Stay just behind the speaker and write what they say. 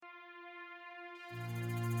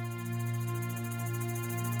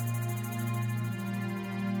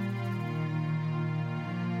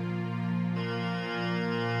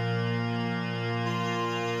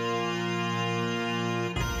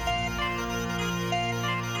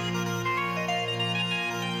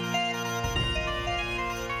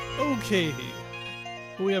Okay,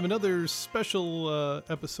 we have another special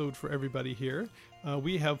episode for everybody here.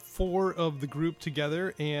 We have 4 of the group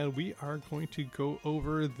together, and we are going to go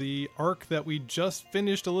over the arc that we just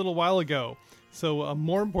finished a little while ago. So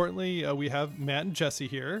more importantly, we have Matt and Jesse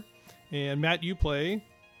here. And Matt, you play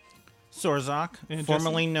Sorzak,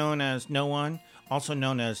 formerly known as No One, also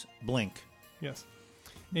known as Blink. Yes.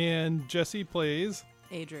 And Jesse plays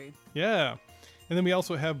Adri. Yeah. And then we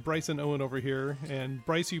also have Bryce and Owen over here. And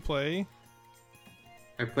Bryce, you play?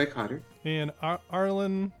 I play Cotter. And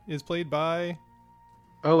Arlen is played by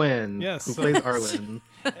Owen. Yes. Who plays Arlen.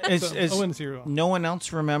 Is Owen's here. no one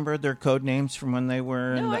else remember their code names from when they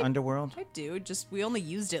were in the underworld? I do. Just we only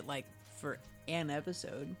used it like for an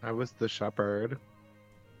episode. I was the shepherd.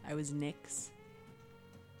 I was Nyx.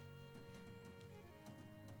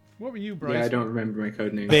 What were you, Bryce? Yeah, I don't remember my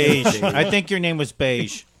code name. Beige. I think your name was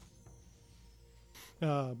Beige.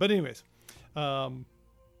 But anyways, yeah,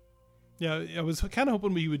 I was kind of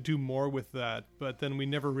hoping we would do more with that, but then we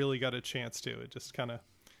never really got a chance to. It just kind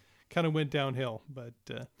of went downhill. But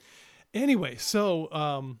anyway,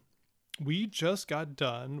 so we just got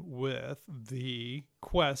done with the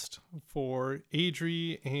quest for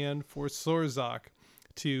Adri and for Sorzak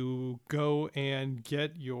to go and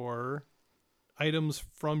get your items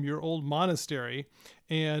from your old monastery.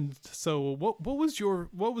 And so what was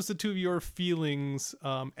the two of your feelings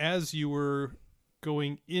as you were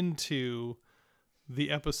going into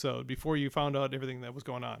the episode before you found out everything that was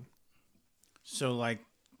going on? So like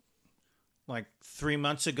 3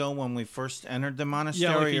 months ago when we first entered the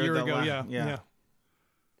monastery? Yeah, like a year ago. Yeah.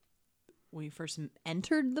 When you first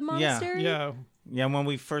entered the monastery? Yeah, when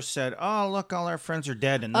we first said, oh, look, all our friends are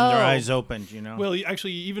dead, and then their eyes opened, you know? Well,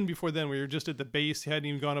 actually, even before then, we were just at the base. Hadn't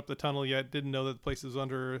even gone up the tunnel yet. Didn't know that the place was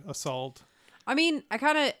under assault. I mean,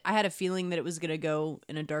 I had a feeling that it was going to go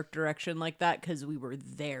in a dark direction like that because we were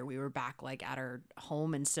there. We were back, like, at our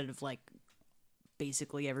home instead of, like,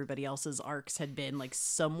 basically everybody else's arcs had been, like,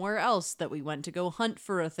 somewhere else that we went to go hunt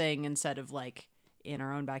for a thing instead of, like, in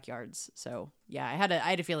our own backyards. So, yeah, I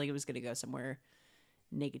had a feeling it was going to go somewhere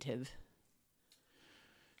negative.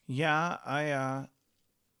 Yeah,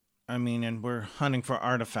 I mean, and we're hunting for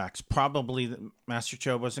artifacts. Probably Master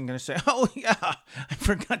Cho wasn't going to say, oh, yeah, I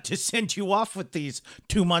forgot to send you off with these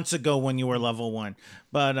 2 months ago when you were level 1.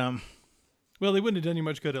 But, well, they wouldn't have done you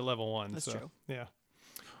much good at level 1. That's true. Yeah.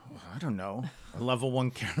 I don't know. A level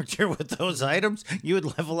 1 character with those items, you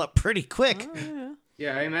would level up pretty quick. Oh, yeah.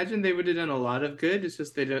 Yeah, I imagine they would have done a lot of good. It's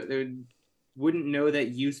just they wouldn't know that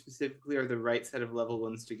you specifically are the right set of level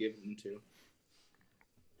 1s to give them to.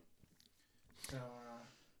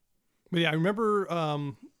 But yeah, I remember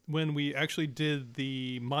when we actually did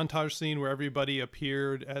the montage scene where everybody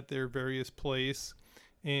appeared at their various place,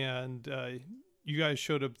 and you guys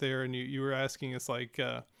showed up there, and you were asking us, like,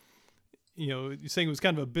 you're saying it was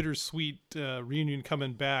kind of a bittersweet reunion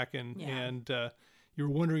coming back, and you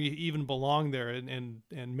were wondering if you even belonged there,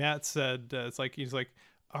 and Matt said it's like he's like,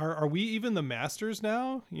 are we even the masters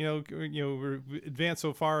now? We're advanced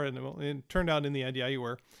so far, and it turned out in the end, yeah, you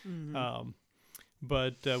were. Mm-hmm.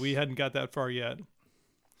 But we hadn't got that far yet.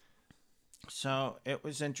 So it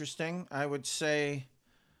was interesting. I would say,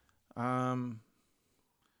 did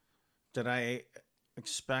I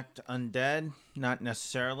expect undead? Not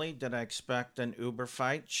necessarily. Did I expect an Uber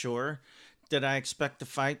fight? Sure. Did I expect a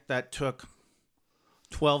fight that took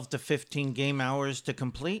 12 to 15 game hours to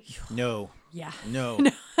complete? No. Yeah. No.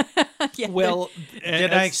 Yeah. Well,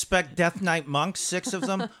 did I expect Death Knight monks, 6 of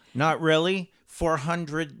them? Not really.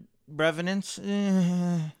 400 revenants?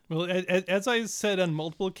 Well, as I said on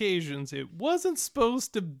multiple occasions, it wasn't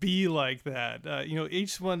supposed to be like that.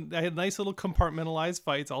 Each one, I had nice little compartmentalized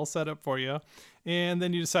fights all set up for you, and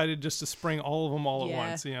then you decided just to spring all of them all at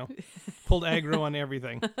once. Pulled aggro on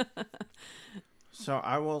everything. So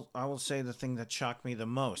I will say the thing that shocked me the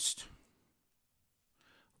most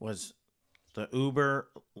was the Uber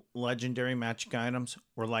legendary magic items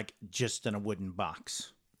were like just in a wooden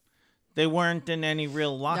box. They weren't in any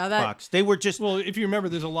real lockbox. They were just... Well, if you remember,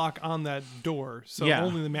 there's a lock on that door, so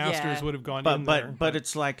only the masters would have gone in there. But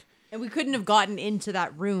it's like... And we couldn't have gotten into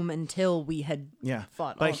that room until we had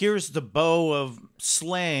fought. But here's the bow of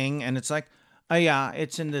slaying, and it's like, oh yeah,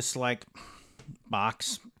 it's in this like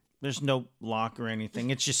box. There's no lock or anything.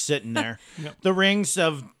 It's just sitting there. Yep. The rings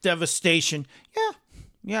of devastation.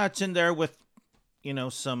 Yeah, it's in there with,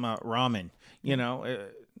 some ramen.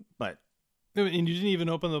 But... And you didn't even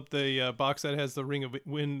open up the box that has the ring of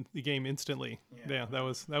win the game instantly. Yeah, that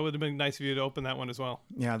would have been nice of you to open that one as well.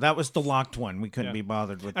 Yeah, that was the locked one. We couldn't be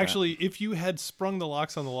bothered with Actually, if you had sprung the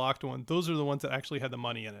locks on the locked one, those are the ones that actually had the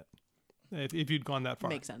money in it. If you'd gone that far.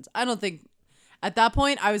 Makes sense. I don't think At that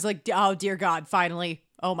point, I was like, oh dear God, finally.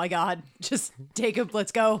 Oh my God. Just take him.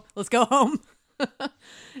 Let's go. Let's go home.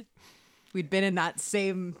 We'd been in that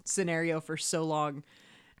same scenario for so long.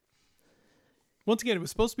 Once again, it was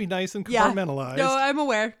supposed to be nice and Yeah. compartmentalized. No, I'm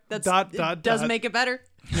aware. That's does dot. make it better.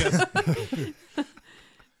 Yes.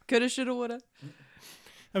 Coulda, shoulda, woulda.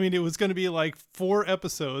 I mean, it was going to be like 4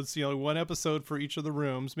 episodes, one episode for each of the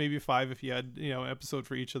rooms, maybe 5 if you had, episode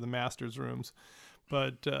for each of the master's rooms.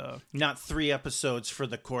 But Not 3 episodes for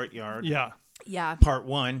the courtyard. yeah. Yeah. Part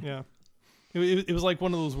 1. Yeah. It was like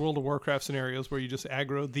one of those World of Warcraft scenarios where you just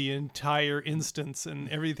aggro the entire instance and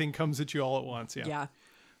everything comes at you all at once. Yeah. Yeah.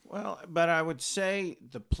 Well, but I would say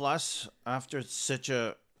the plus after such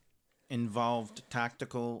a involved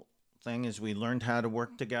tactical thing is we learned how to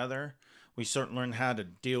work together. We certainly learned how to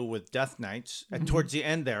deal with Death Knights. And towards the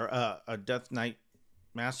end there, a Death Knight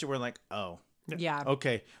master, we're like, oh, Yeah.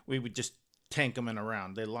 okay. We would just tank them in a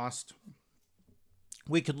round. They lost.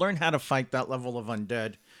 We could learn how to fight that level of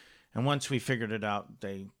undead. And once we figured it out,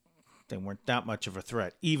 they weren't that much of a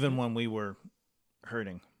threat, even when we were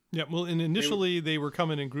hurting. Yeah. Well, and initially they were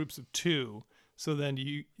coming in groups of 2. So then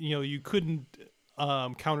you couldn't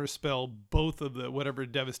counterspell both of the whatever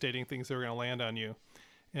devastating things that were going to land on you.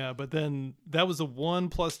 Yeah. But then that was a 1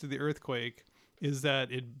 plus to the earthquake is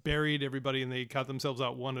that it buried everybody and they got themselves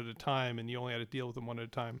out one at a time and you only had to deal with them one at a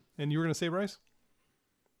time. And you were going to say, Bryce?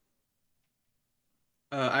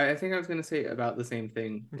 I think I was going to say about the same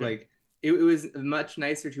thing. Okay. Like it was much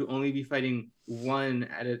nicer to only be fighting one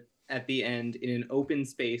at the end in an open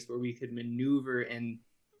space where we could maneuver and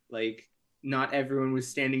like not everyone was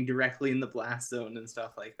standing directly in the blast zone and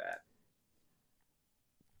stuff like that.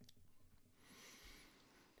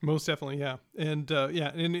 Most definitely, yeah, and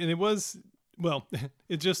and it was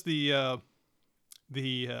it's just the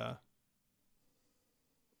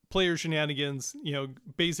player shenanigans,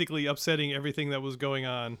 basically upsetting everything that was going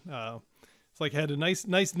on. It's like had a nice,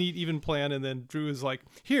 neat, even plan, and then Drew is like,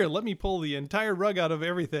 "Here, let me pull the entire rug out of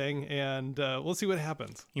everything, and we'll see what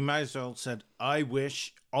happens." He might as well said, "I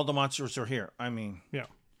wish all the monsters were here." I mean, Yeah,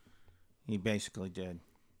 he basically did.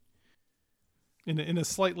 in a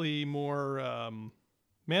slightly more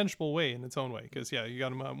manageable way in its own way, because you got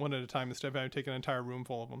them one at a time instead of having to take an entire room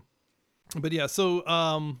full of them. But yeah,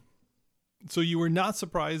 so you were not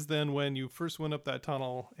surprised then when you first went up that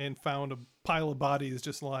tunnel and found a pile of bodies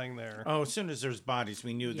just lying there. Oh, as soon as there's bodies,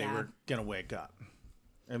 we knew they Yeah. were gonna wake up.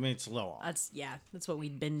 I mean, it's low off. That's what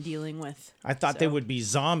we'd been dealing with. I thought they So- would be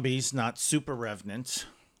zombies, not super revenants.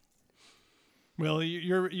 Well,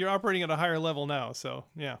 you're operating at a higher level now, so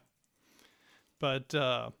yeah. But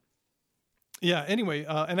yeah. Anyway,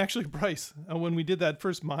 and actually, Bryce, when we did that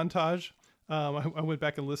first montage, I went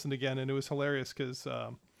back and listened again, and it was hilarious because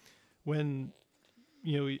when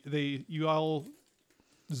you all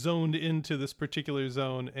zoned into this particular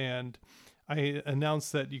zone, and I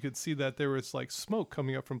announced that you could see that there was like smoke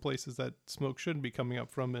coming up from places that smoke shouldn't be coming up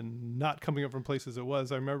from, and not coming up from places it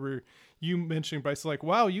was. I remember you mentioning, Bryce, like,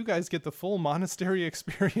 "Wow, you guys get the full monastery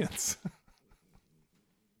experience."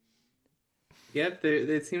 Yep,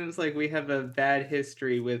 it seems like we have a bad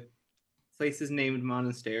history with places named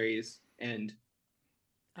monasteries and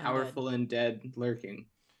powerful undead lurking.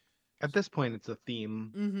 At this point, it's a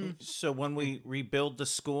theme. Mm-hmm. So when we rebuild the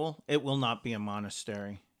school, it will not be a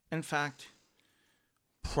monastery. In fact,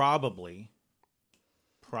 probably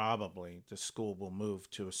the school will move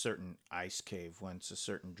to a certain ice cave once a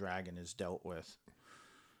certain dragon is dealt with.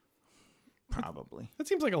 Probably. That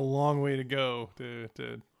seems like a long way to go to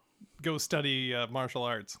go study martial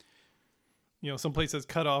arts. Some place that's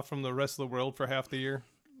cut off from the rest of the world for half the year.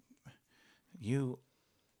 You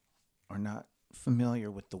are not familiar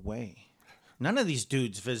with the way. None of these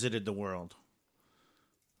dudes visited the world.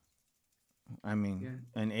 I mean,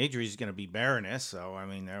 and Adri's going to be Baroness, so I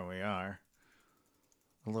mean, there we are.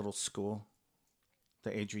 A little school.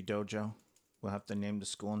 The Adri Dojo. We'll have to name the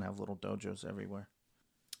school and have little dojos everywhere.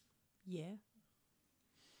 Yeah.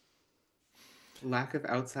 Lack of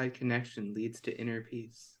outside connection leads to inner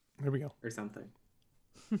peace. There we go. Or something.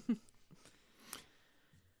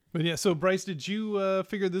 But yeah, so Bryce, did you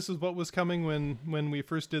figure this is what was coming when we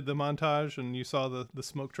first did the montage and you saw the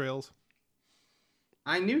smoke trails?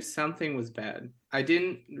 I knew something was bad. I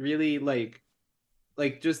didn't really like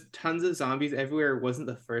just tons of zombies everywhere wasn't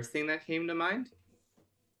the first thing that came to mind.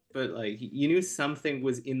 But like you knew something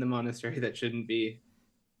was in the monastery that shouldn't be.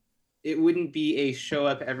 It wouldn't be a show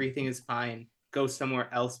up, everything is fine, go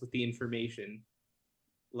somewhere else with the information.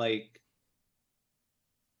 Like,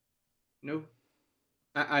 no.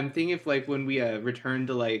 I'm thinking if like when we return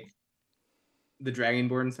to like the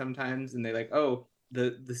Dragonborn sometimes and they like, oh,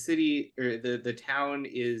 the city or the town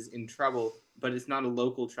is in trouble, but it's not a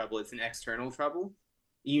local trouble, it's an external trouble.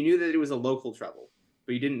 You knew that it was a local trouble,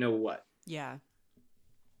 but you didn't know what. Yeah.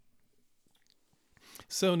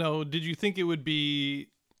 So no, did you think it would be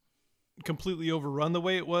completely overrun the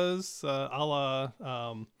way it was, a la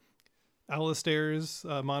Alistair's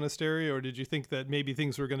monastery, or did you think that maybe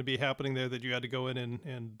things were going to be happening there that you had to go in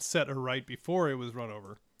and set a right before it was run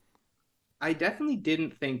over? I definitely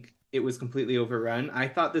didn't think it was completely overrun. I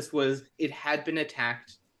thought it had been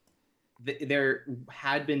attacked, there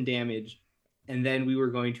had been damage, and then we were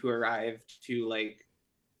going to arrive to like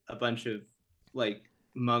a bunch of like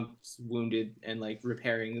monks wounded and like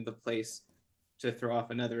repairing the place to throw off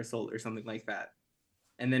another assault or something like that.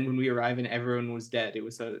 And then when we arrive and everyone was dead, it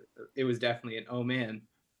was definitely an, oh man,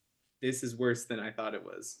 this is worse than I thought it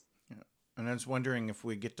was. Yeah. And I was wondering if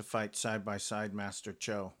we get to fight side by side Master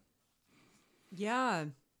Cho. Yeah.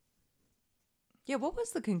 Yeah, what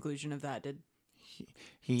was the conclusion of that?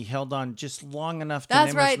 He held on just long enough to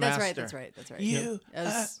That's name right, us that's master. right, that's right. You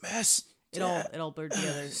As it all blurred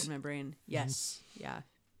together in my brain. Yes. Yeah.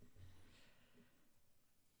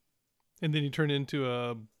 And then he turned into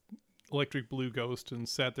a electric blue ghost and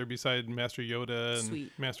sat there beside Master Yoda and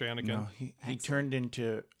Sweet. Master Anakin. No, he turned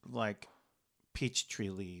into like peach tree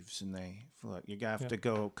leaves, and they look. You have to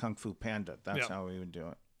go Kung Fu Panda. That's how we would do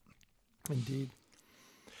it. Indeed.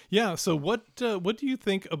 Yeah. So what do you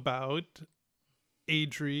think about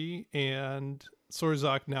Adri and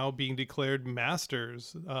Sorzak now being declared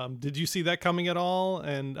masters? Did you see that coming at all?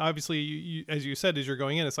 And obviously, you, as you said, as you're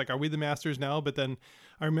going in, it's like, are we the masters now? But then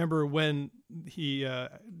I remember when he,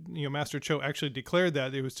 Master Cho actually declared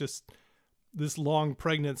that, it was just this long,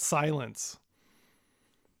 pregnant silence.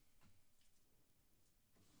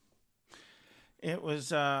 It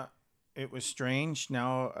was strange.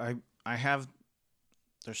 Now I have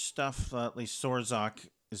there's stuff that at least Sorzak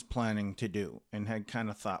is planning to do, and had kind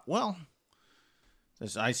of thought, well,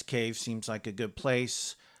 this ice cave seems like a good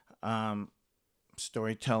place.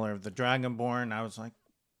 Storyteller of the Dragonborn. I was like,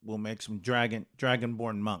 we'll make some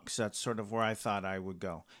Dragonborn monks. That's sort of where I thought I would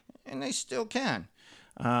go, and they still can.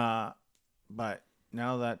 But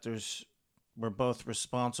now that we're both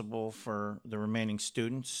responsible for the remaining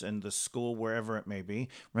students and the school, wherever it may be.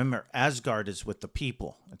 Remember, Asgard is with the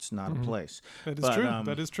people. It's not a place. That is true.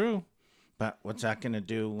 That is true. But what's that going to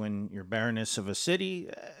do when you're Baroness of a city?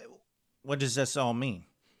 What does this all mean?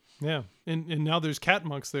 Yeah, and now there's cat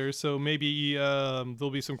monks there, so maybe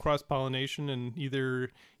there'll be some cross-pollination, and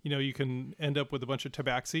either, you can end up with a bunch of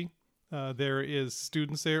tabaxi. There is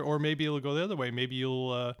students there, or maybe it'll go the other way. Maybe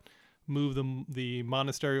you'll move the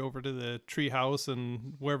monastery over to the tree house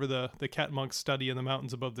and wherever the cat monks study in the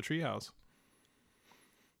mountains above the tree house.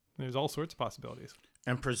 There's all sorts of possibilities.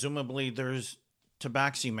 And presumably there's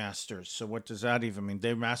tabaxi masters. So what does that even mean?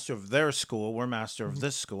 They're master of their school. We're master of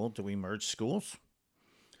this school. Do we merge schools?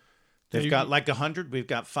 They've got like 100. We've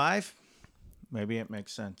got 5. Maybe it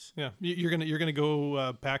makes sense. Yeah, you're gonna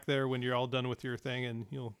go back there when you're all done with your thing, and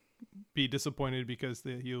you'll be disappointed because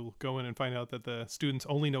you'll go in and find out that the students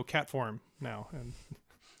only know cat form now,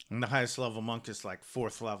 and the highest level monk is like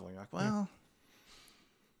 4th level. You're like, well,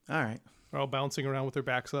 all right. They're all bouncing around with their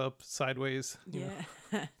backs up, sideways. Yeah.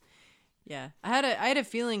 Yeah. I had a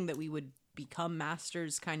feeling that we would become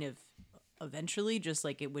masters kind of eventually, just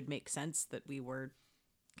like it would make sense that we were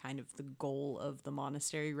kind of the goal of the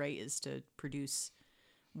monastery, right, is to produce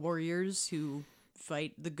warriors who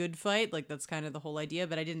fight the good fight. Like, that's kind of the whole idea,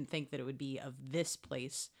 but I didn't think that it would be of this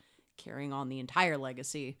place carrying on the entire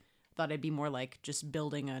legacy. I thought it'd be more like just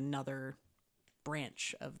building another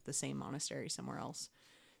branch of the same monastery somewhere else.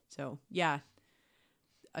 So, yeah.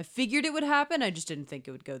 I figured it would happen. I just didn't think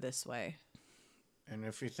it would go this way. And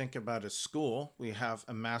if you think about a school, we have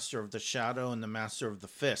a master of the shadow and the master of the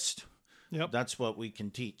fist. Yep. That's what we can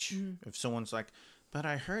teach. If someone's like, but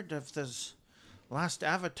I heard of this last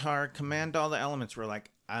avatar command all the elements, we're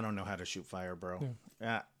like, I don't know how to shoot fire, bro.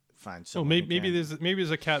 Yeah, fine. So maybe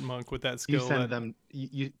there's a cat monk with that skill. You send them.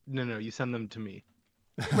 You send them to me.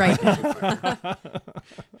 Right.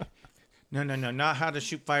 No, not how to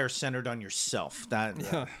shoot fire centered on yourself.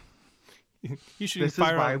 That you should. This is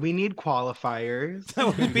why we need qualifiers.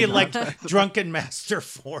 That would be like drunken master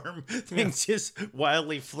form. Things just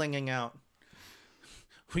wildly flinging out.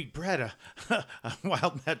 We bred a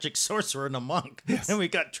wild magic sorcerer and a monk, and we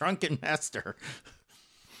got drunken master.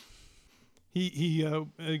 He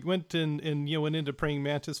went went into praying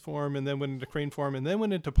mantis form, and then went into crane form, and then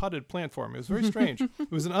went into potted plant form. It was very strange. It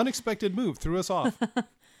was an unexpected move, threw us off.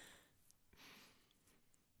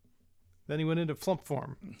 Then he went into flump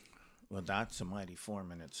form. Well, that's a mighty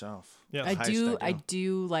form in itself. Yeah. I Highest do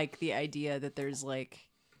ideal. like the idea that there's like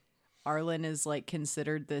Arlen is like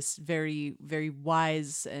considered this very, very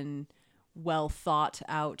wise and well thought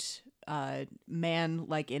out man.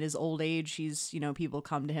 Like in his old age, he's, people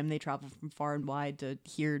come to him, they travel from far and wide to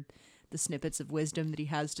hear the snippets of wisdom that he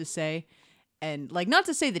has to say. And like, not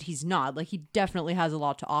to say that he's not, like he definitely has a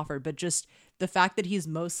lot to offer, but just the fact that he's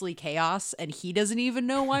mostly chaos and he doesn't even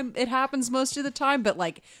know why it happens most of the time, but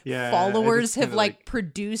like Yeah, I followers just have kinda, like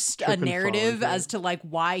produced trip a and fall narrative into as it. to like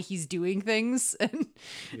why he's doing things. And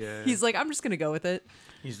Yeah. he's like, I'm just going to go with it.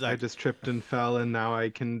 He's I like, just tripped and fell, and now I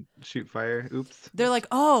can shoot fire. Oops. They're like,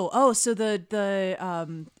 oh, so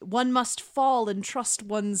the one must fall and trust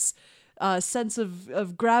one's sense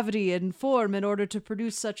of gravity and form in order to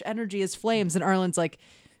produce such energy as flames. And Arlen's like,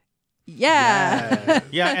 yeah.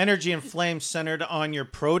 yeah, energy and flame centered on your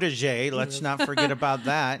protege. Let's not forget about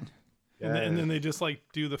that. And then they just like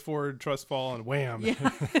do the forward trust fall and wham. Yeah.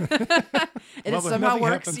 And Well, it somehow nothing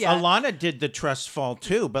works. happens. Yeah. Alana did the trust fall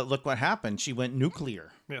too, but look what happened. She went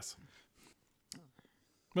nuclear. Yes.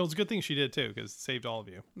 Well, it's a good thing she did too, because it saved all of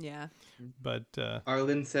you. Yeah. But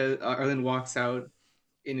Arlen walks out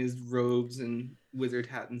in his robes and wizard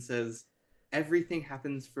hat and says, "Everything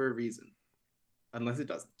happens for a reason, unless it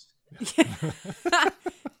doesn't."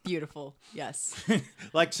 Beautiful. Yes.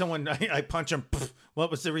 Like someone, I punch him. Poof,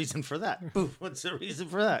 what was the reason for that? Poof, what's the reason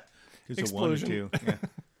for that? It's Explosion. A 1 or 2. Yeah.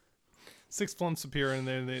 6 flumps appear and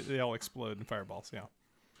then they all explode in fireballs. Yeah.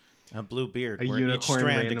 A blue beard A where each unicorn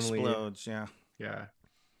strand randomly- explodes. Yeah. Yeah.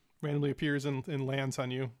 Randomly appears and lands on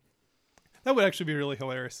you. That would actually be really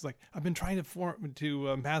hilarious. It's like, I've been trying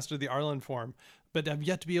to master the Arlen form, but I've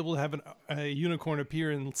yet to be able to have a unicorn appear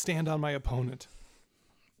and stand on my opponent.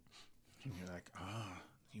 And you're like,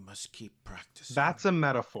 you must keep practicing. That's a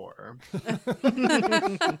metaphor.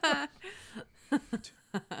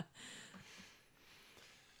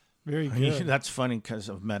 Very good. That's funny because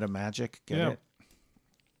of meta magic. Get it?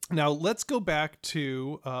 Now let's go back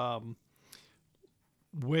to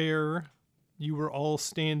where you were all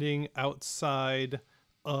standing outside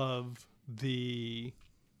of the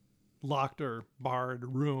locked or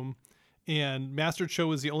barred room, and Master Cho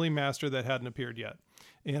was the only master that hadn't appeared yet.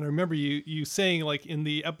 And I remember you saying, like, in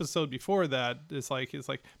the episode before that, it's like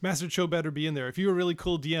Master Cho better be in there. If you're a really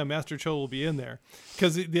cool DM, Master Cho will be in there.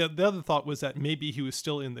 Because the other thought was that maybe he was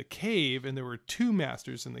still in the cave, and there were 2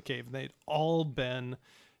 masters in the cave, and they'd all been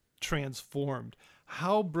transformed.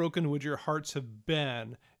 How broken would your hearts have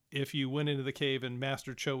been if you went into the cave and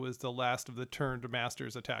Master Cho was the last of the turned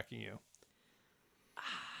masters attacking you?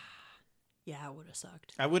 Yeah, it would have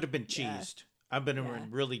sucked. I would have been Yeah. cheesed. I've been Yeah.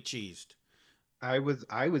 really cheesed. I was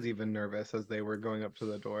even nervous as they were going up to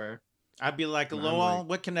the door. I'd be like, I'm Lowell, like-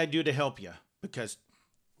 what can I do to help you? Because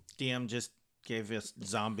DM just gave us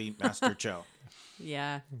zombie Master Cho.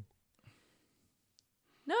 Yeah.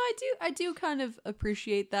 No, I do kind of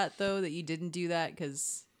appreciate that though, that you didn't do that,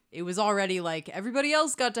 because it was already like everybody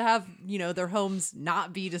else got to have, their homes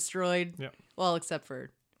not be destroyed. Yeah. Well, except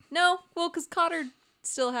for because Cotter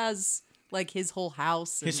still has like his whole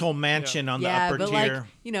house, His and- whole mansion on the upper but tier.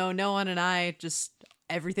 like no one and I just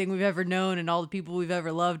everything we've ever known and all the people we've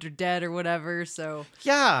ever loved are dead or whatever. So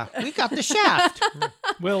Yeah, we got the shaft.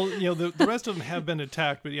 Well, the rest of them have been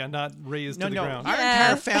attacked, but not razed No, to the no, ground. our Yeah.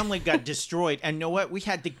 entire family got destroyed. And know what? We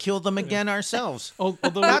had to kill them again ourselves.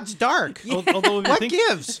 Although That's dark. although if you What think,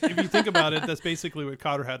 gives? if you think about it, that's basically what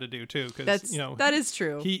Cotter had to do too. Because that is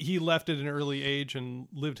true. he left at an early age and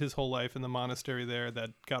lived his whole life in the monastery there that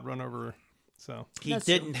got run over. So He That's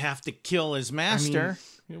didn't have to kill his master.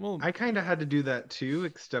 yeah, well, I kind of had to do that too,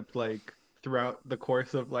 except like throughout the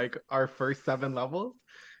course of like our first 7 levels.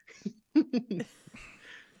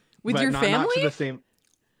 With But your not to family? the same,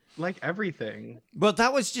 like everything. Well,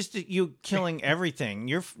 that was just you killing everything.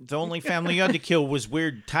 The only family you had to kill was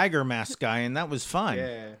weird tiger mask guy, and that was fun.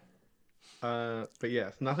 Yeah. But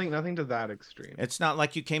yes, nothing to that extreme. It's not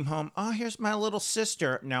like you came home, oh, here's my little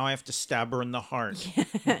sister. Now I have to stab her in the heart.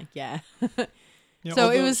 Yeah. you know, So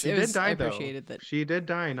it although- was. She It did was. I die though. appreciated that. She did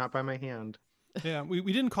die, not by my hand. Yeah, we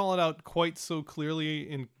didn't call it out quite so clearly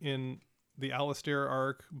in the Alistair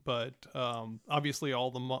arc, but obviously all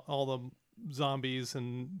the zombies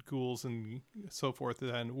and ghouls and so forth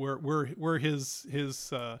then were his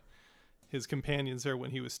companions there when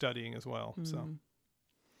he was studying as well. So,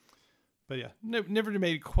 but yeah, never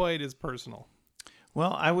made it quite as personal.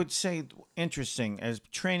 Well, I would say, interesting, as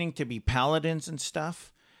training to be paladins and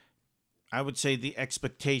stuff, I would say the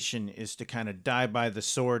expectation is to kind of die by the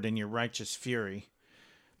sword in your righteous fury.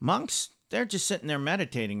 Monks, they're just sitting there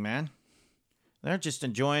meditating, man. They're just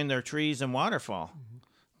enjoying their trees and waterfall.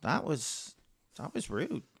 That was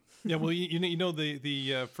rude. Yeah, well, you know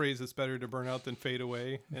the phrase "it's better to burn out than fade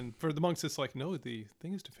away," and for the monks, it's like, no, the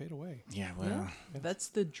thing is to fade away. Yeah, well, That's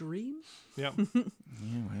the dream. Yeah, yeah,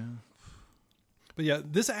 well. but yeah,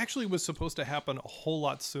 this actually was supposed to happen a whole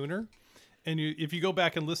lot sooner. And if you go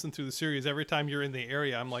back and listen through the series, every time you're in the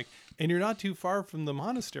area, I'm like, and you're not too far from the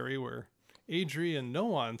monastery where Adri and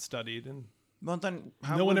Noan studied, and Well, then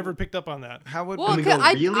no one ever picked up on that. How would Well, And we go,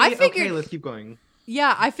 I really? figured- Okay, let's keep going.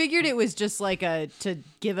 Yeah, I figured it was just like to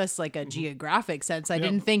give us like a geographic sense. I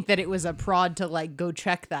didn't think that it was a prod to like go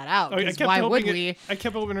check that out. 'Cause why would we? I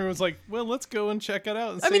kept hoping it was like, well, let's go and check it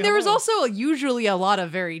out. And I say mean, there was hello. also usually a lot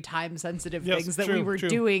of very time sensitive Yes, things that true, we were true.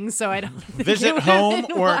 doing, so I don't think it visit would've home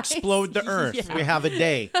been or wise. explode the earth? Yeah. We have a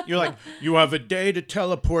day. You're like, you have a day to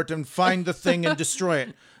teleport and find the thing and destroy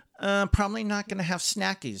it. Probably not going to have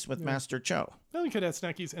snackies with Master Cho. Well, you could have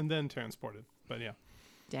snackies and then transported, but yeah.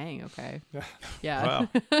 Dang. Okay. Yeah.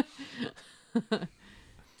 Wow.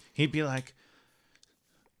 He'd be like,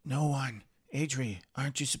 no one, Adri,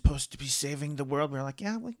 aren't you supposed to be saving the world? We're like,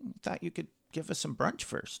 yeah, we thought you could give us some brunch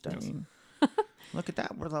first. I mean, look at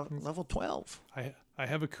that. We're level 12. I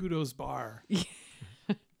have a kudos bar.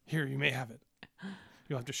 Here, you may have it.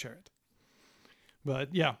 You'll have to share it.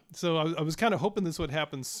 But yeah, so I was kind of hoping this would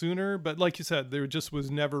happen sooner, but like you said, there just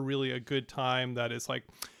was never really a good time that it's like,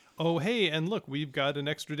 oh, hey, and look, we've got an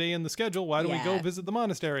extra day in the schedule. Why don't we go Yeah. visit the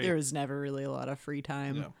monastery? There was never really a lot of free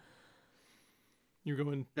time. Yeah. You're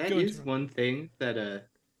going. That going is to- one thing that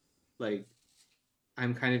like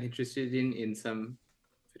I'm kind of interested in some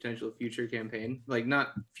potential future campaign. Like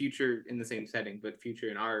not future in the same setting, but future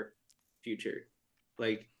in our future.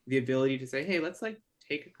 Like the ability to say, hey, let's like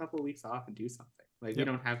take a couple weeks off and do something. Like we Yep.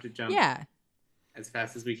 don't have to jump Yeah. as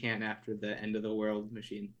fast as we can after the end of the world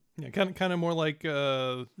machine. Yeah, kind of more like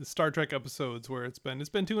the Star Trek episodes where it's been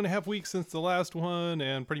 2.5 weeks since the last one,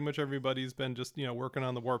 and pretty much everybody's been just working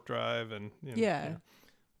on the warp drive, and Yeah.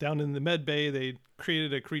 down in the med bay they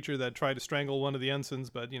created a creature that tried to strangle one of the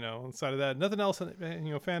ensigns, but inside of that nothing else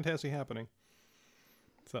fantastic happening.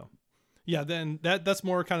 So yeah, then that's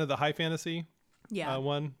more kind of the high fantasy Yeah.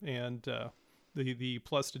 one, and the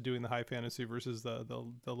plus to doing the high fantasy versus the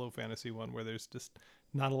low fantasy one where there's just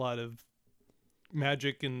not a lot of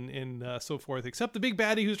magic and so forth, except the big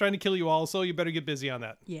baddie who's trying to kill you all, so you better get busy on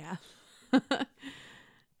that. Yeah.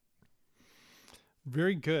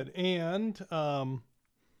 Very good. And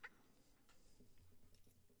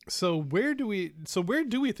so where do we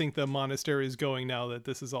think the monastery is going now that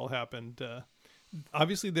this has all happened?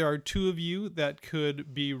 Obviously there are two of you that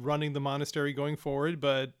could be running the monastery going forward,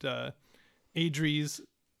 but Adri's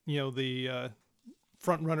the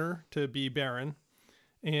front runner to be Baron.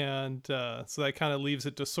 And so that kind of leaves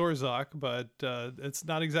it to Sorzak, but it's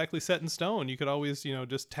not exactly set in stone. You could always,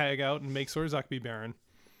 just tag out and make Sorzak be Baron.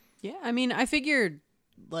 Yeah, I mean, I figured,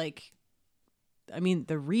 the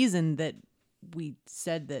reason that we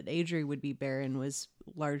said that Adri would be Baron was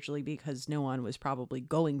largely because no one was probably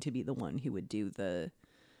going to be the one who would do the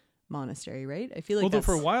monastery, right? I feel like Although that's...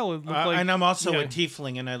 for a while it looked like... And I'm also yeah. a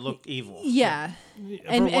tiefling, and I look evil. Yeah. For a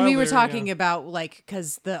And while we were there, talking yeah. about,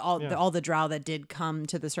 because Yeah. all the drow that did come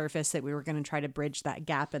to the surface, that we were going to try to bridge that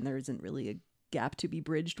gap, and there isn't really a gap to be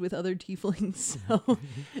bridged with other tieflings, so...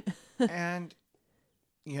 And,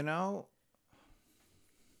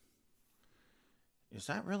 is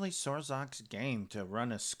that really Sorzak's game to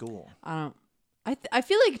run a school? I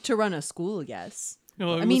feel like to run a school, yes.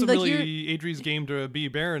 No, it I mean, wasn't like, really Adri's game to be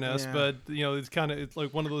Baroness, Yeah. but it's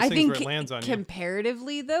like one of those I things think where it lands on you.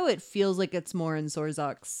 comparatively, though, it feels like it's more in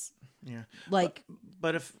Sorzak's, Yeah. like...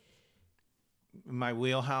 But if my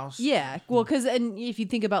wheelhouse. Yeah, well, because if you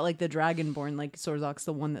think about the Dragonborn, Sorzak's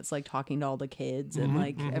the one that's talking to all the kids and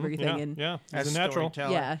everything, Yeah, and yeah, as he's a natural.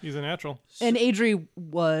 storyteller. yeah, He's a natural. and Adri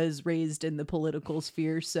was raised in the political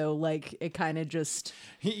sphere, so it kind of just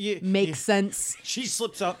makes sense. She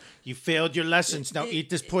slips out. You failed your lessons. Now eat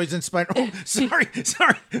this poison spider. Oh, sorry.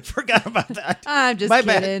 Forgot about that. I'm just My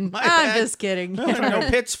bad, kidding. my I'm bad. just kidding. No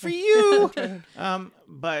pits for you.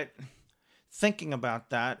 But thinking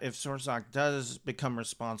about that, if Sorzak does become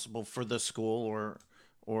responsible for the school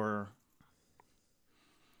or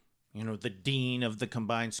the dean of the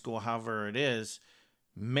combined school, however it is,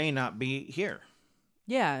 may not be here.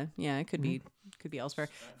 Yeah, it could be elsewhere.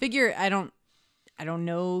 Figure I don't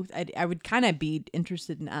know. I would kind of be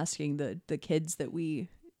interested in asking the kids that we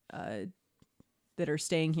that are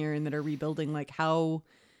staying here and that are rebuilding, how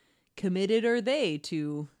committed are they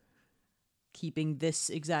to keeping this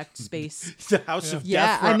exact space? The house of Yeah,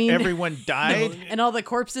 death where I mean- everyone died. And all the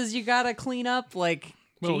corpses you gotta clean up, Well,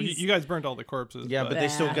 geez. you guys burnt all the corpses. Yeah, but they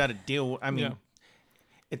still Yeah. got to deal. I mean, Yeah.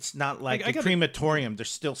 It's not like I a gotta- crematorium. There's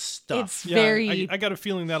still stuff. It's Yeah, very I got a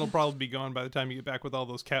feeling that'll probably be gone by the time you get back with all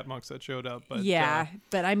those cat monks that showed up. But yeah,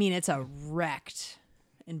 but I mean, it's a wrecked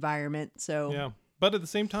environment. So yeah. But at the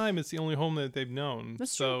same time, it's the only home that they've known.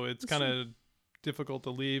 That's so true. it's That's kind of difficult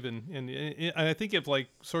to leave. And I think if like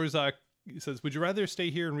Sorzak says, would you rather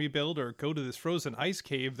stay here and rebuild or go to this frozen ice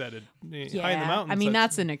cave that high in the mountains? I mean,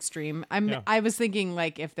 that's an extreme. Yeah. I was thinking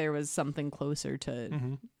like if there was something closer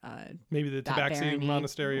to maybe the that Tabaxi barony.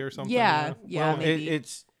 Monastery or something. Yeah, yeah, Well, maybe.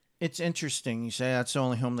 it's interesting. You say that's the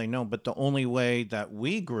only home they know, but the only way that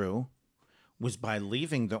we grew was by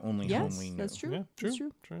leaving the only home yes, we knew. that's true. Yeah, That's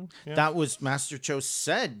true. Yeah. That was Master Cho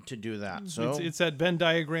said to do that. So It's that Venn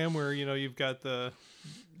diagram where you've got the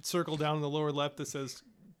circle down in the lower left that says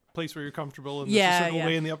place where you're comfortable, and the circle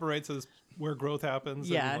way in the upper right says where growth happens.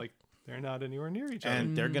 Yeah. And like they're not anywhere near each other.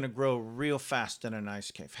 and they're gonna grow real fast in an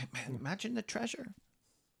ice cave. Hey man, imagine the treasure.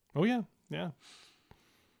 Oh yeah, yeah.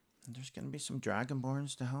 And there's gonna be some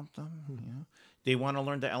dragonborns to help them. You know, they want to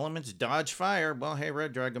learn the elements, dodge fire. Well, hey,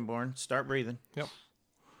 red dragonborn, start breathing. Yep.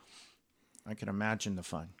 I can imagine the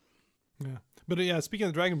fun. Yeah, but yeah. Speaking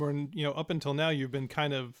of Dragonborn, up until now, you've been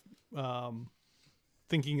kind of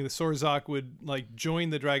thinking the Sorzak would like join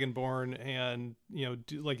the Dragonborn and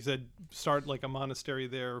do, like you said, start like a monastery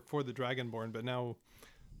there for the Dragonborn. But now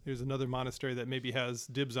there's another monastery that maybe has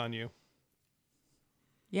dibs on you.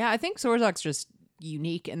 Yeah, I think Sorzak's just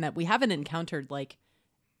unique in that we haven't encountered like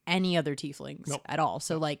any other tieflings Nope. at all.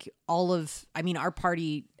 So like our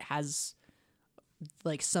party has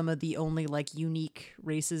like some of the only like unique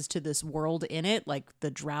races to this world in it, like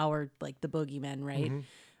the Drow are like the boogeymen, right?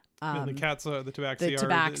 And the cats, the Tabaxi, The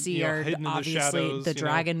Tabaxi are hidden in the obviously shadows, the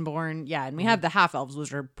Dragonborn. Yeah, and we have the half elves,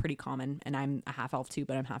 which are pretty common, and I'm a half elf too,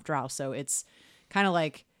 but I'm half Drow, so it's kind of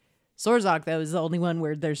like Sorzak, though, is the only one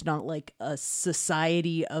where there's not like a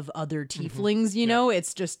society of other tieflings, you know?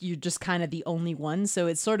 It's just, you're just kind of the only one. So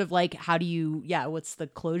it's sort of like, what's the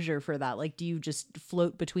closure for that? Like, do you just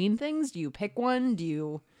float between things? Do you pick one?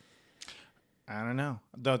 I don't know.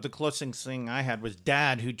 The closest thing I had was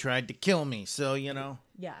Dad, who tried to kill me. So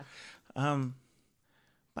Yeah.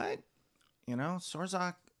 But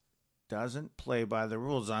Sorzak doesn't play by the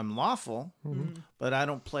rules. I'm lawful, but I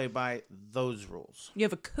don't play by those rules. You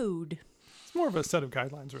have a code. It's more of a set of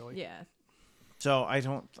guidelines, really. Yeah. So I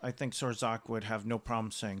think Sorzak would have no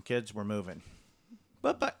problem saying, "Kids, we're moving."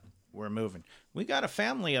 But we're moving. We got a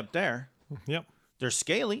family up there. Yep. They're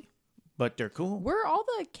scaly, but they're cool. Were all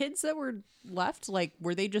the kids that were left, like,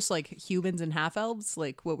 were they just like humans and half elves?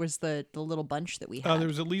 Like, what was the little bunch that we had? There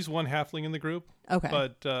was at least one halfling in the group. Okay.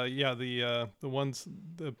 But the ones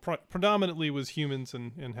predominantly was humans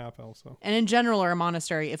and half elves. So. And in general, our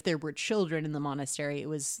monastery, if there were children in the monastery, it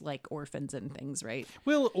was like orphans and things, right?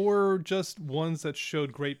 Well, or just ones that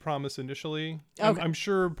showed great promise initially. Okay. I'm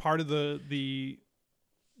sure part of the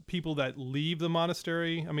people that leave the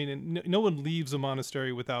monastery, I mean, no one leaves a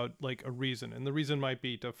monastery without like a reason, and the reason might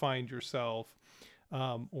be to find yourself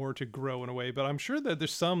or to grow in a way. But I'm sure that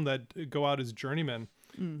there's some that go out as journeymen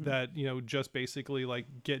that just basically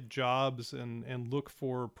like get jobs and look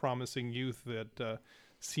for promising youth that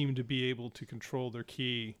seem to be able to control their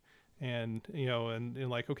ki. And and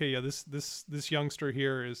like, okay, yeah, this youngster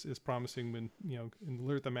here is promising when and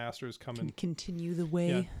alert the masters come and Continue the way.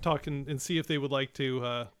 yeah, talk and see if they would like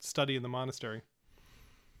to study in the monastery.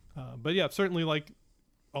 But yeah, certainly, like,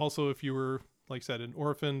 also if you were, like I said, an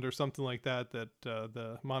orphaned or something like that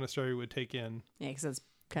the monastery would take in. Yeah, because that's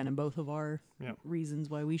kind of both of our Yeah. reasons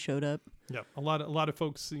why we showed up. Yeah, a lot of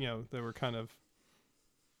folks, that were kind of,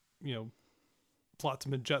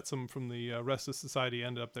 flotsam and jetsam from the rest of society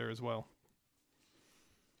ended up there as well.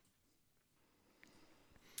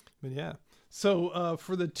 But yeah, so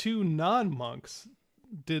for the two non-monks,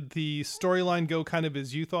 did the storyline go kind of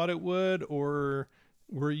as you thought it would, or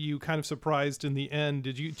were you kind of surprised in the end?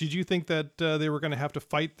 Did you think that they were going to have to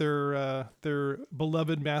fight their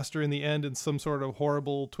beloved master in the end in some sort of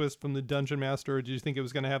horrible twist from the dungeon master, or did you think it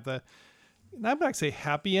was going to have I'm not going to say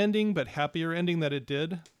happy ending, but happier ending that it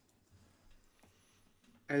did?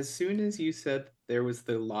 As soon as you said there was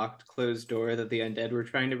the locked, closed door that the undead were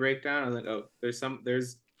trying to break down, I was like, oh,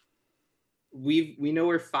 we know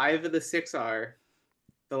where 5 of the 6 are.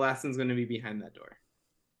 The last one's going to be behind that door.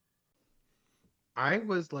 I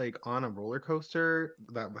was like on a roller coaster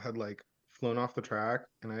that had like flown off the track,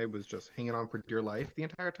 and I was just hanging on for dear life the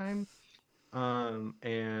entire time.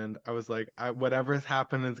 And I was like, whatever's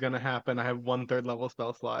happened is gonna happen. I have 1/3 level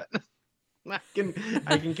spell slot. I can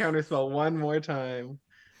counterspell one more time.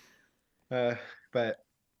 But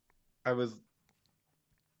I was,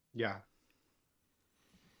 yeah.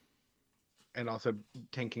 And also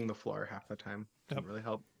tanking the floor half the time. Didn't really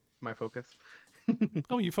help my focus.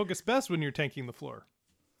 Oh, you focus best when you're tanking the floor.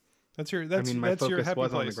 That's your My that's your focus happy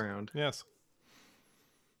was place. on the ground. Yes.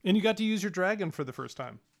 And you got to use your dragon for the first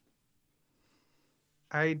time.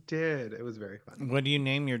 I did. It was very fun. What do you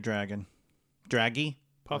name your dragon? Draggy?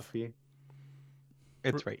 Puff. Puffy.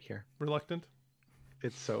 It's right here. Reluctant.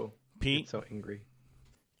 It's so Pete? It's so angry.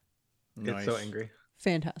 Nice. It's so angry.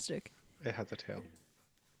 Fantastic. It has a tail.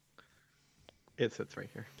 It sits right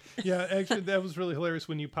here. Yeah, actually, that was really hilarious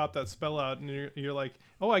when you pop that spell out and you're like,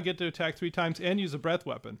 oh, I get to attack 3 times and use a breath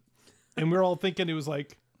weapon. And we're all thinking it was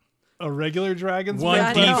like a regular dragon's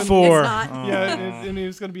breath weapon. 1d4. It's not. Yeah, and it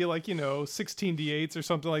was going to be like, 16 d8s or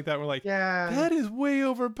something like that. We're like, Yeah. that is way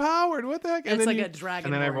overpowered. What the heck? And It's then like you, a dragon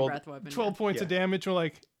and then I rolled breath weapon. 12 points of Yeah. damage. We're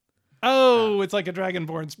like, oh, it's like a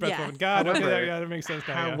dragonborn's breath Yeah. weapon. God, okay, However- that makes sense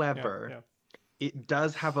now. Yeah, however, yeah. It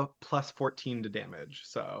does have a plus 14 to damage.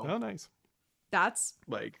 So, Oh, nice. That's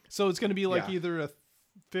like, So it's going to be like Yeah. either a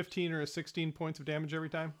 15 or a 16 points of damage every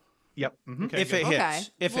time? yep. Mhm. Okay, If it good. okay.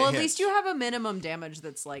 hits. If well, it at hits. least you have a minimum damage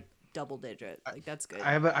that's like double digit. Like that's good.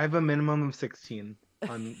 I have a minimum of 16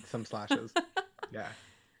 on some slashes. Yeah,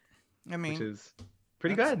 I mean, which is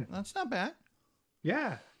pretty that's- good. That's not bad.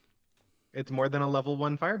 Yeah. It's more than a level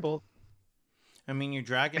 1 firebolt. I mean, your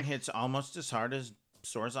dragon hits almost as hard as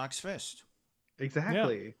Sorzok's fist.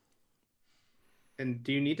 Exactly. And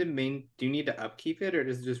do you need to upkeep it, or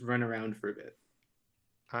does it just run around for a bit?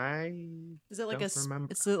 Is it like don't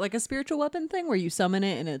remember. it's like a spiritual weapon thing where you summon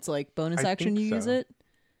it and it's like bonus I action think you use so. it?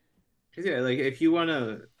 'Cause, yeah, like if you want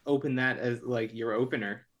to open that as like your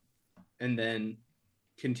opener, and then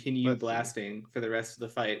continue Let's see. blasting for the rest of the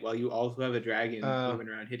fight while you also have a dragon moving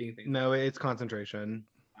around hitting things. No, it's concentration.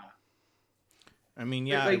 I mean, But,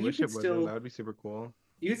 yeah. like, I you wish could it wasn't. still- That would be super cool.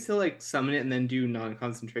 You could still like summon it and then do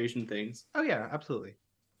non-concentration things. Oh yeah, absolutely.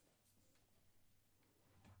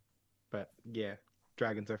 But yeah,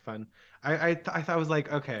 dragons are fun. I thought I was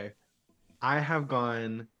like, okay, I have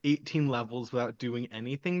gone 18 levels without doing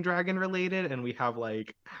anything dragon related, and we have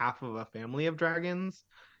like half of a family of dragons,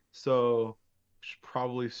 so should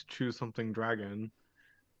probably choose something dragon.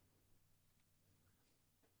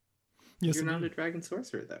 Yes, You're not indeed. a dragon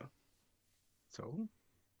sorcerer though. So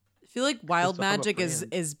I feel like wild still have a magic is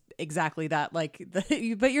brand. exactly that. Like,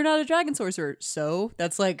 but you're not a dragon sorcerer, so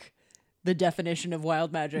that's like the definition of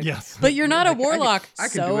wild magic. Yes. But you're not a I can- warlock, I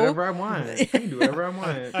can so do whatever I want. I can do whatever I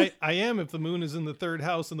want. I am if the moon is in the 3rd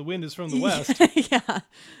house and the wind is from the west. yeah.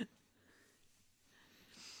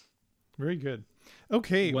 Very good.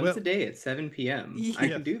 Okay, Once well, a day at 7 p.m. I Yeah.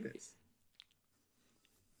 can do this.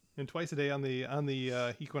 and twice a day on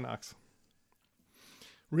the equinox.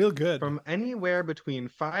 Real good. From anywhere between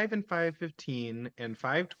 5 and 5:15 and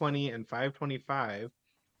 5:20 and 5:25,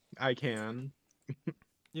 I can.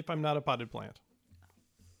 If I'm not a potted plant.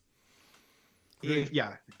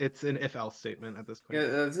 Yeah, it's an if-else statement at this point. Yeah,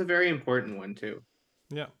 that's a very important one too.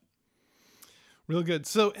 Yeah. Real good.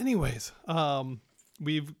 So anyways,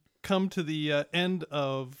 we've come to the end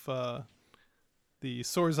of the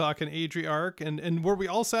Sorzok and Adri arc, and were we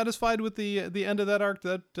all satisfied with the end of that arc?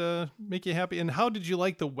 That make you happy? And how did you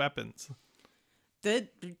like the weapons? That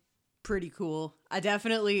pretty cool. I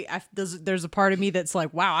definitely there's a part of me that's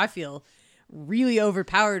like, wow, I feel really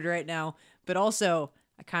overpowered right now, but also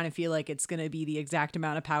I kind of feel like it's going to be the exact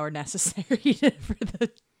amount of power necessary for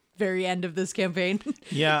the very end of this campaign,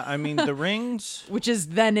 Yeah, I mean, the rings, which is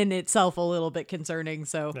then in itself a little bit concerning.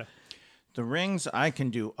 So Yeah. the rings, I can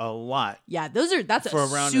do a lot. yeah, that's For a a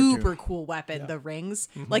round or two. super cool weapon. The rings,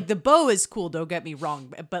 like the bow is cool. Don't get me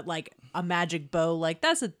wrong, but like a magic bow, like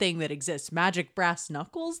that's a thing that exists. Magic brass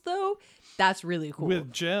knuckles, though, that's really cool.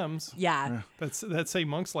 With gems. yeah, That say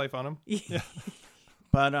monk's life on them. Yeah.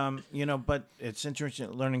 But but it's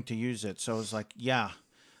interesting learning to use it. So it's like, yeah,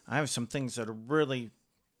 I have some things that are really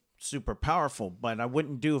super powerful, but I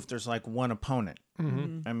wouldn't do if there's like one opponent.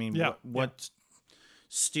 Mm-hmm. I mean, Yeah, what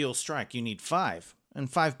steel strike? You need 5, and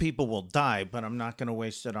 5 people will die, but I'm not going to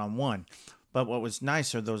waste it on one. But what was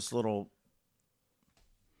nice are those little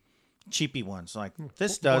cheapy ones. Like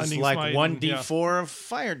this does Blinding like smite 1d4 of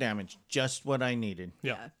fire damage, just what I needed.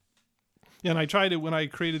 Yeah. And I tried it when I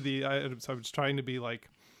created I was trying to be like,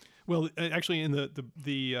 well, actually in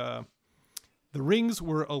the rings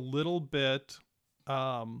were a little bit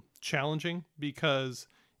challenging because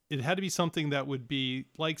it had to be something that would be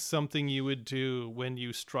like something you would do when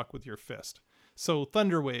you struck with your fist. So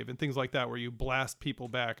thunder wave and things like that, where you blast people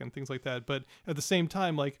back and things like that. But at the same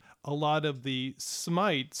time, like a lot of the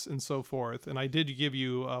smites and so forth, and I did give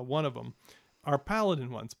you one of them, our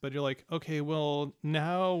paladin ones, but you're like, okay, well,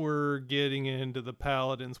 now we're getting into the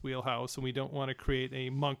paladin's wheelhouse, and we don't want to create a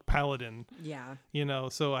monk paladin, Yeah.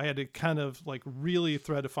 so I had to kind of like really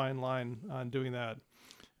thread a fine line on doing that.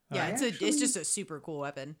 Yeah, I it's just a super cool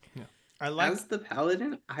weapon. I like As the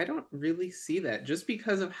paladin, I don't really see that. Just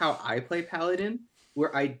because of how I play paladin,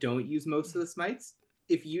 where I don't use most of the smites,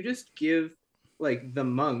 if you just give like the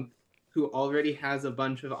monk who already has a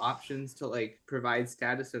bunch of options to like provide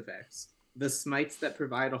status effects, the smites that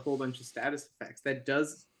provide a whole bunch of status effects,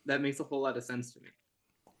 that makes a whole lot of sense to me.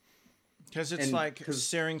 because it's and like 'cause-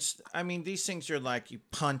 searing. I mean, these things are like you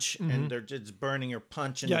punch and it's burning your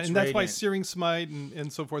punch, and Yeah, it's and that's why radiant. Searing Smite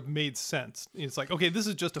and so forth made sense. It's like, okay, this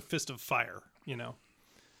is just a fist of fire,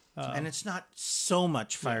 And it's not so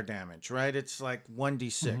much fire damage, right? It's like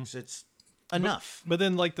 1d6. It's enough. But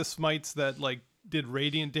then like the smites that like did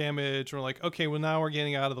radiant damage, we're like, okay, well now we're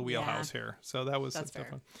getting out of the Yeah. wheelhouse here. So that was That's stuff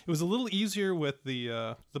fair. It was a little easier with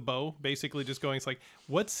the bow, basically just going, it's like,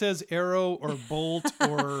 what says arrow or bolt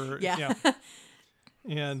or Yeah.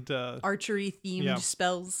 And Archery themed Yeah.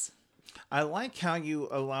 spells. I like how you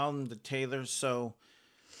allow them to tailor. So,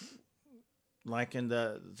 like in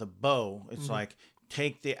the bow, it's like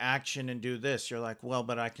take the action and do this. You're like, well,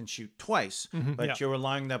 but I can shoot twice. But yeah. you're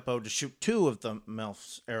allowing that bow to shoot 2 of the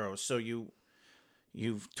Melf's arrows. So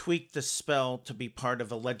you've tweaked the spell to be part of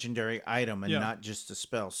a legendary item and Yeah. not just a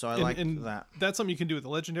spell. So I like that. That's something you can do with a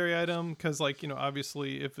legendary item, because like,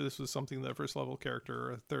 obviously if this was something that a first level character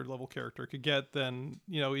or a third level character could get, then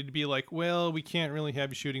it'd be like, well, we can't really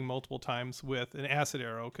have you shooting multiple times with an acid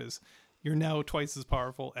arrow because you're now twice as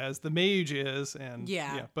powerful as the mage is. And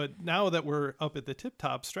Yeah. but now that we're up at the tip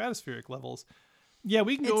top stratospheric levels,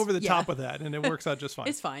 we can go over the yeah. top with that, and it works out just fine.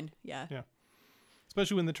 It's fine. Yeah. Yeah,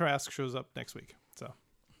 especially when the Trask shows up next week. So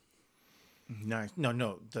Nice.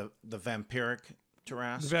 No, the vampiric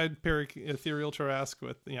Tarrasque. the vampiric ethereal Trask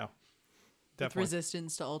with With definitely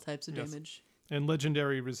resistance to all types of Yes. damage. and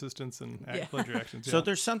legendary resistance and Yeah. legendary actions. So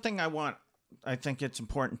there's something I think it's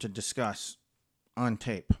important to discuss on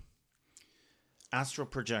tape. Astral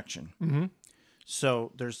projection. Mm-hmm.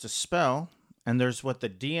 So there's the spell, and there's what the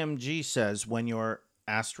DMG says when you're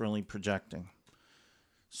astrally projecting.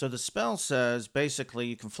 So the spell says basically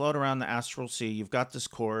you can float around the astral sea. You've got this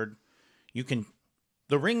cord.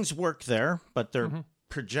 The rings work there, but they're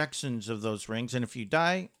projections of those rings. And if you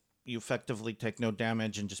die, you effectively take no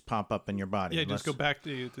damage and just pop up in your body. Yeah, just go back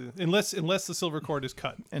to unless the silver cord is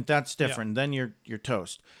cut. And that's different. Then you're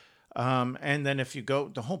toast. And then if you go,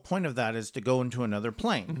 the whole point of that is to go into another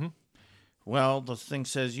plane. Well, the thing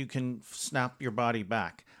says you can snap your body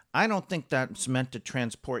back. I don't think that's meant to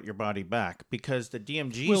transport your body back, because the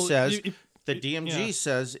DMG says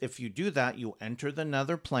says if you do that, you enter the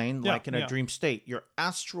nether plane like in a dream state. Your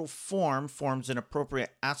astral form forms an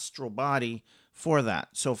appropriate astral body for that.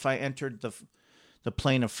 So if I entered the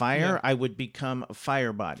plane of fire, I would become a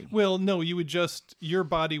fire body. Well, no, your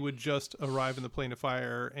body would just arrive in the plane of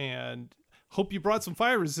fire and hope you brought some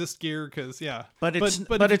fire resist gear, because But it's if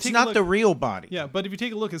you it's take a not look- the real body. Yeah, but if you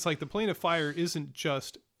take a look, it's like the plane of fire isn't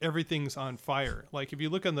just everything's on fire. Like if you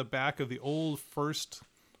look on the back of the old first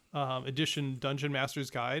edition Dungeon Master's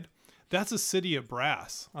Guide, that's a city of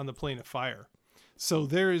brass on the plane of fire. So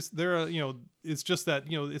it's just that,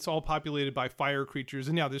 it's all populated by fire creatures,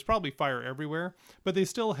 and there's probably fire everywhere, but they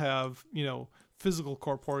still have, physical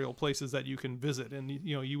corporeal places that you can visit, and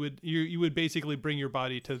you would basically bring your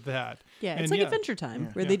body to that. Yeah, it's And, like Adventure Time,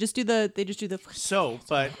 where they just do the. So,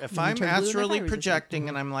 but if I'm turn blue and they're astrally fire resistant. projecting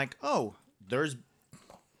and I'm like, oh, there's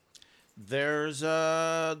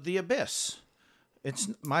the abyss. It's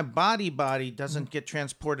my body doesn't get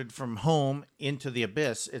transported from home into the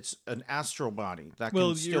abyss. It's an astral body that Well,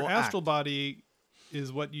 can still your astral act. body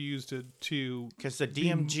is what you use to Because the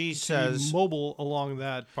DMG be says mobile along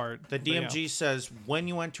that part. the But, yeah. DMG says when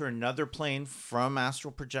you enter another plane from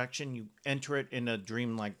astral projection, you enter it in a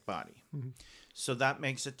dreamlike body. So that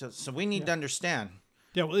makes it to. So we need to understand.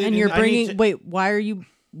 Yeah, well, And you're I need bringing. to- Wait,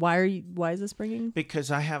 why is this bringing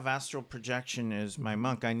Because I have astral projection as my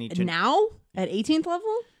monk, I need to now at 18th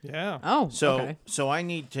level? yeah. Oh, So okay. so I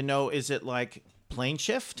need to know, is it like plane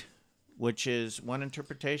shift, which is one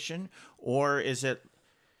interpretation, or is it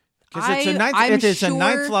because it's a ninth I'm it is a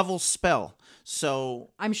ninth sure- level spell.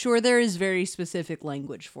 So I'm sure there is very specific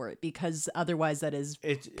language for it, because otherwise that is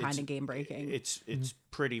it's kind of game breaking. It's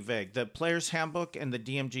pretty vague. The player's handbook and the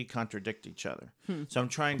DMG contradict each other. So I'm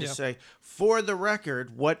trying to say, for the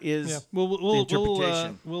record, what is Yeah, we'll the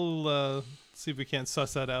interpretation? we'll see if we can't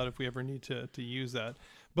suss that out if we ever need to use that.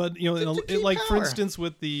 But It's a key like for power. instance,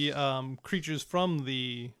 with the creatures from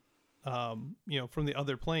the from the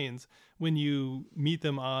other planes, when you meet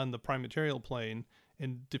them on the prime material plane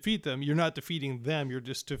and defeat them, you're not defeating them, you're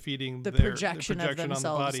just defeating The their projection of on the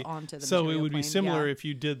themselves body. onto the So it material would be plane, similar yeah. if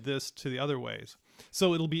you did this to the other ways.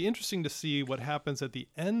 So it'll be interesting to see what happens at the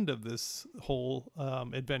end of this whole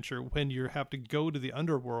adventure when you have to go to the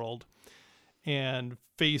underworld and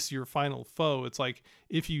face your final foe. It's like,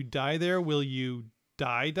 if you die there, will you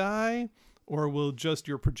die, or will just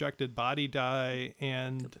your projected body die?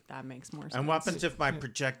 And That makes more sense. And what happens if my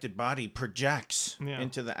projected body projects Yeah.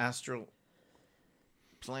 into the astral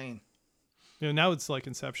plane? now it's like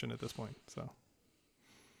Inception at this point. So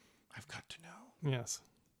I've got to know. yes,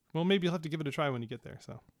 well, maybe you'll have to give it a try when you get there.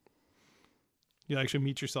 So you actually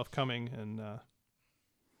meet yourself coming, and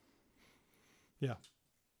yeah.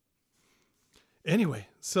 Anyway,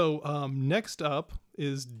 so next up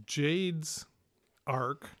is Jade's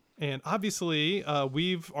arc. And obviously,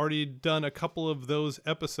 we've already done a couple of those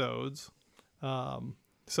episodes.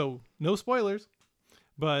 So no spoilers.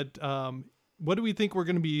 But what do we think we're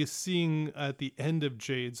going to be seeing at the end of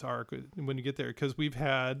Jade's arc when you get there? Because we've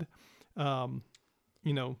had, a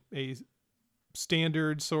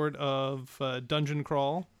standard sort of dungeon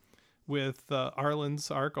crawl with Arlen's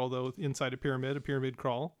arc, although inside a pyramid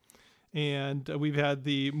crawl. And we've had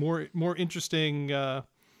the more interesting,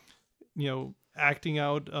 acting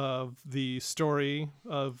out of the story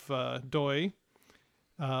of Doi.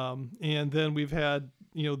 And then we've had,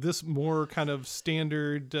 this more kind of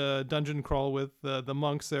standard dungeon crawl with the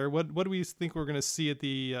monks there. What do we think we're going to see at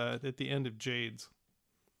the end of Jade's?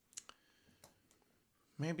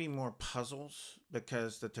 Maybe more puzzles,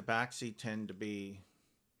 because the tabaxi tend to be...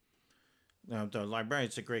 the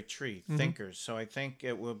librarian's a great tree, thinkers. So I think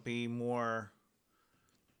it will be more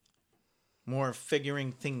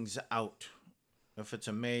figuring things out. If it's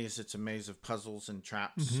a maze of puzzles and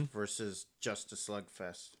traps versus just a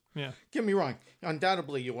slugfest. Yeah. Get me wrong.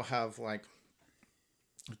 Undoubtedly, you will have like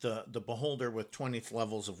the beholder with 20th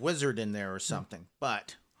levels of wizard in there or something.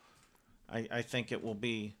 But I think it will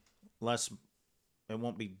be less. It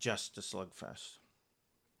won't be just a slugfest.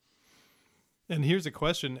 And here's a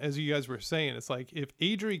question, as you guys were saying, it's like, if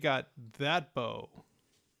Adri got that bow,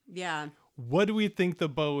 Yeah. what do we think the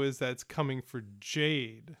bow is that's coming for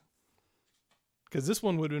Jade? Because this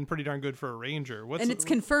one would have been pretty darn good for a ranger. And it's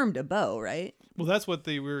confirmed a bow, right? Well, that's what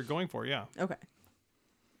they were going for, yeah. Okay.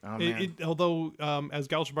 Oh, man. Although, as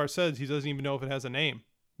Galchabar says, he doesn't even know if it has a name.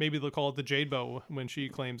 Maybe they'll call it the Jade Bow when she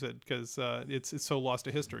claims it, because it's so lost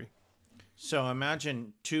to history. So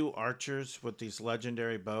imagine two archers with these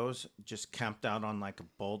legendary bows just camped out on like a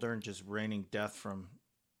boulder and just raining death from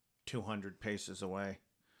 200 paces away.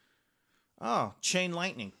 Oh, chain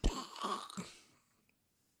lightning.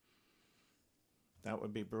 That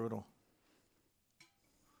would be brutal.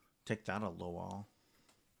 Take that a Lowell.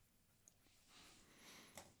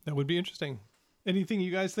 That would be interesting. Anything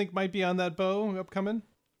you guys think might be on that bow upcoming?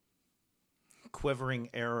 Quivering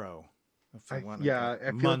arrow. I feel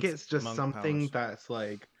like it's just something that's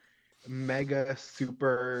like mega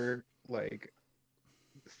super, like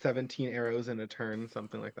 17 arrows in a turn,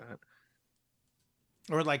 something like that.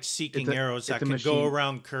 Or like seeking arrows that can go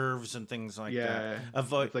around curves and things like that.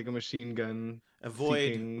 It's like a machine gun.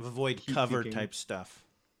 Avoid cover type stuff.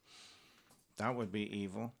 That would be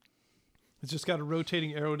evil. It's just got a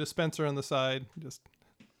rotating arrow dispenser on the side. Just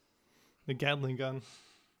a Gatling gun.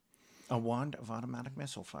 A wand of automatic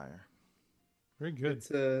missile fire. Very good. It's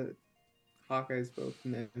a Hawkeye's bow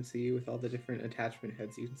from the MCU with all the different attachment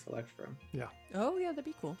heads you can select from. Yeah. Oh, yeah, that'd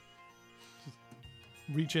be cool.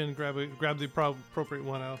 Reach in, grab the appropriate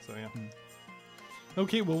one out. So, yeah.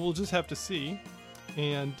 Okay, well, we'll just have to see.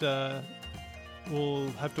 And we'll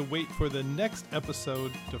have to wait for the next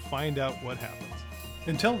episode to find out what happens.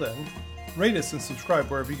 Until then, rate us and subscribe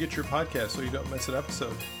wherever you get your podcast so you don't miss an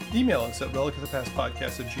episode. Email us at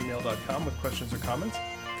relicofthepastpodcast@gmail.com with questions or comments.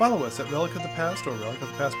 Follow us at Relic of the Past or Relic of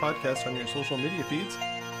the Past Podcast on your social media feeds.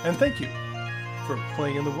 And thank you for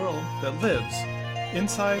playing in the world that lives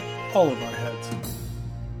inside all of our heads.